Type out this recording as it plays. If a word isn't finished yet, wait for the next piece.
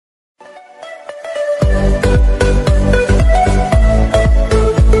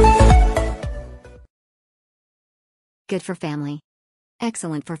Good for family.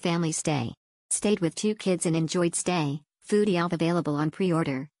 Excellent for family stay. Stayed with 2 kids and enjoyed stay. Foodie all available on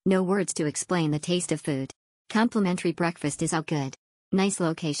pre-order. No words to explain the taste of food. Complimentary breakfast is all good. Nice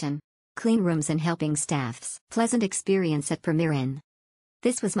location. Clean rooms and helping staffs. Pleasant experience at Premier Inn.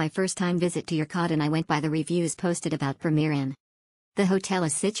 This was my first time visit to Yercaud and I went by the reviews posted about Premier Inn. The hotel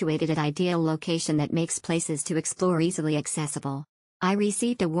is situated at ideal location that makes places to explore easily accessible. I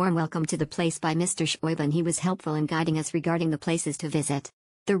received a warm welcome to the place by Mr. Shoaib and he was helpful in guiding us regarding the places to visit.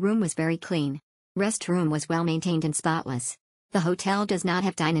 The room was very clean. Restroom was well maintained and spotless. The hotel does not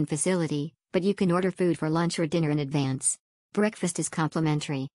have dine-in facility, but you can order food for lunch or dinner in advance. Breakfast is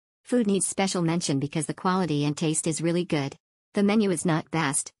complimentary. Food needs special mention because the quality and taste is really good. The menu is not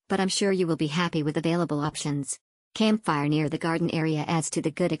best, but I'm sure you will be happy with available options. Campfire near the garden area adds to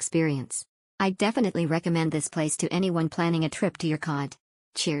the good experience. I definitely recommend this place to anyone planning a trip to Yercaud.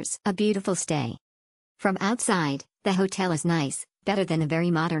 Cheers. A beautiful stay. From outside, the hotel is nice, better than the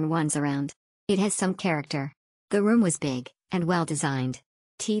very modern ones around. It has some character. The room was big, and well designed.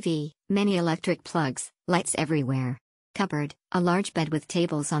 TV, many electric plugs, lights everywhere. Cupboard, a large bed with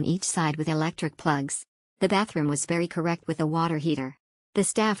tables on each side with electric plugs. The bathroom was very correct with a water heater. The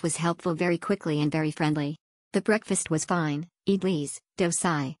staff was helpful very quickly and very friendly. The breakfast was fine, idlis,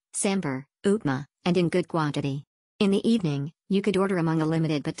 dosai, sambar, upma, and in good quantity. In the evening, you could order among a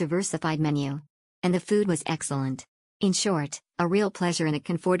limited but diversified menu. And the food was excellent. In short, a real pleasure in a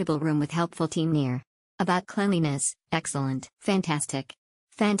comfortable room with helpful team near. About cleanliness, excellent. Fantastic.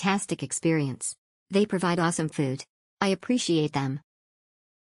 Fantastic experience. They provide awesome food. I appreciate them.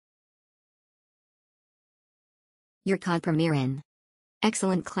 Yercaud Premier Inn.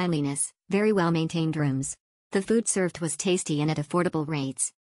 Excellent cleanliness, very well maintained rooms. The food served was tasty and at affordable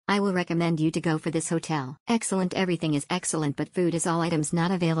rates. I will recommend you to go for this hotel. Excellent. Everything is excellent but food is all items not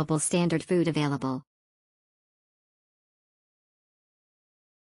available. Standard food available.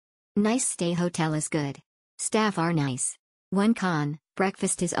 Nice stay. Hotel is good. Staff are nice. One con,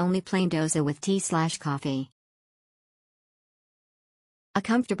 breakfast is only plain dosa with tea/coffee. A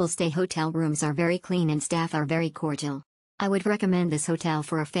comfortable stay. Hotel rooms are very clean and staff are very cordial. I would recommend this hotel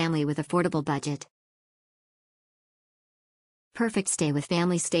for a family with affordable budget. Perfect stay with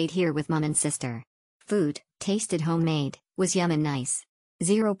family. Stayed here with mom and sister. Food, tasted homemade, was yum and nice.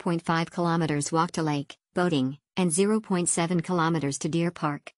 0.5 kilometers walk to lake, boating, and 0.7 kilometers to Deer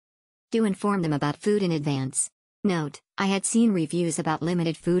Park. Do inform them about food in advance. Note, I had seen reviews about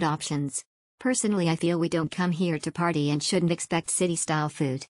limited food options. Personally I feel we don't come here to party and shouldn't expect city-style food.